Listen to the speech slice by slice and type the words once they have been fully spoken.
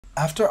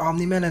After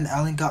Omni-Man and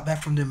Alan got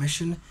back from their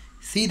mission,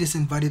 Thaedus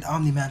invited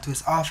Omni-Man to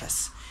his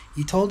office.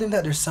 He told him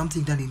that there's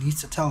something that he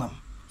needs to tell him.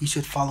 He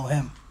should follow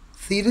him.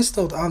 Thaedus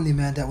told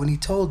Omni-Man that when he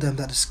told them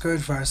that the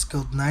Scourge virus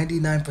killed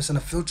 99%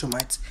 of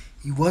Viltrumites,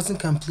 he wasn't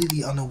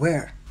completely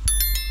unaware.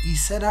 He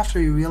said after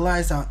he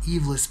realized how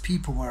evil his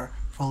people were,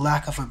 for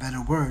lack of a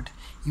better word,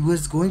 he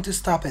was going to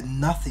stop at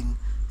nothing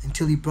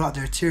until he brought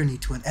their tyranny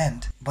to an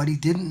end. But he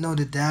didn't know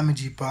the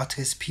damage he brought to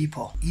his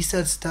people. He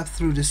said, "Step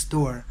through this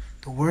door.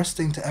 The worst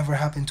thing to ever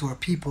happen to our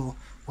people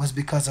was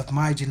because of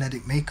my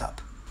genetic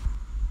makeup."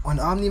 When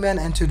Omni-Man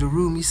entered the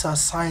room, he saw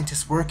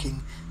scientists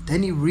working.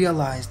 Then he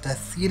realized that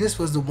Thaedus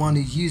was the one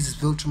who used his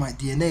Viltrumite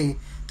DNA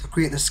to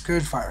create the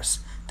Scourge virus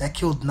that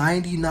killed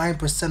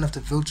 99% of the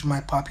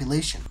Viltrumite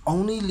population,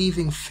 only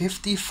leaving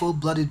 50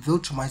 full-blooded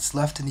Viltrumites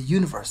left in the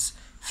universe.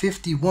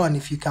 51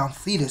 if you count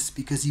Thaedus,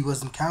 because he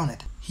wasn't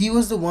counted. He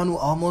was the one who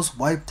almost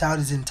wiped out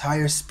his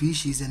entire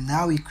species, and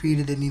now he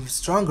created an even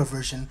stronger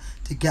version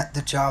to get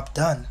the job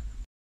done.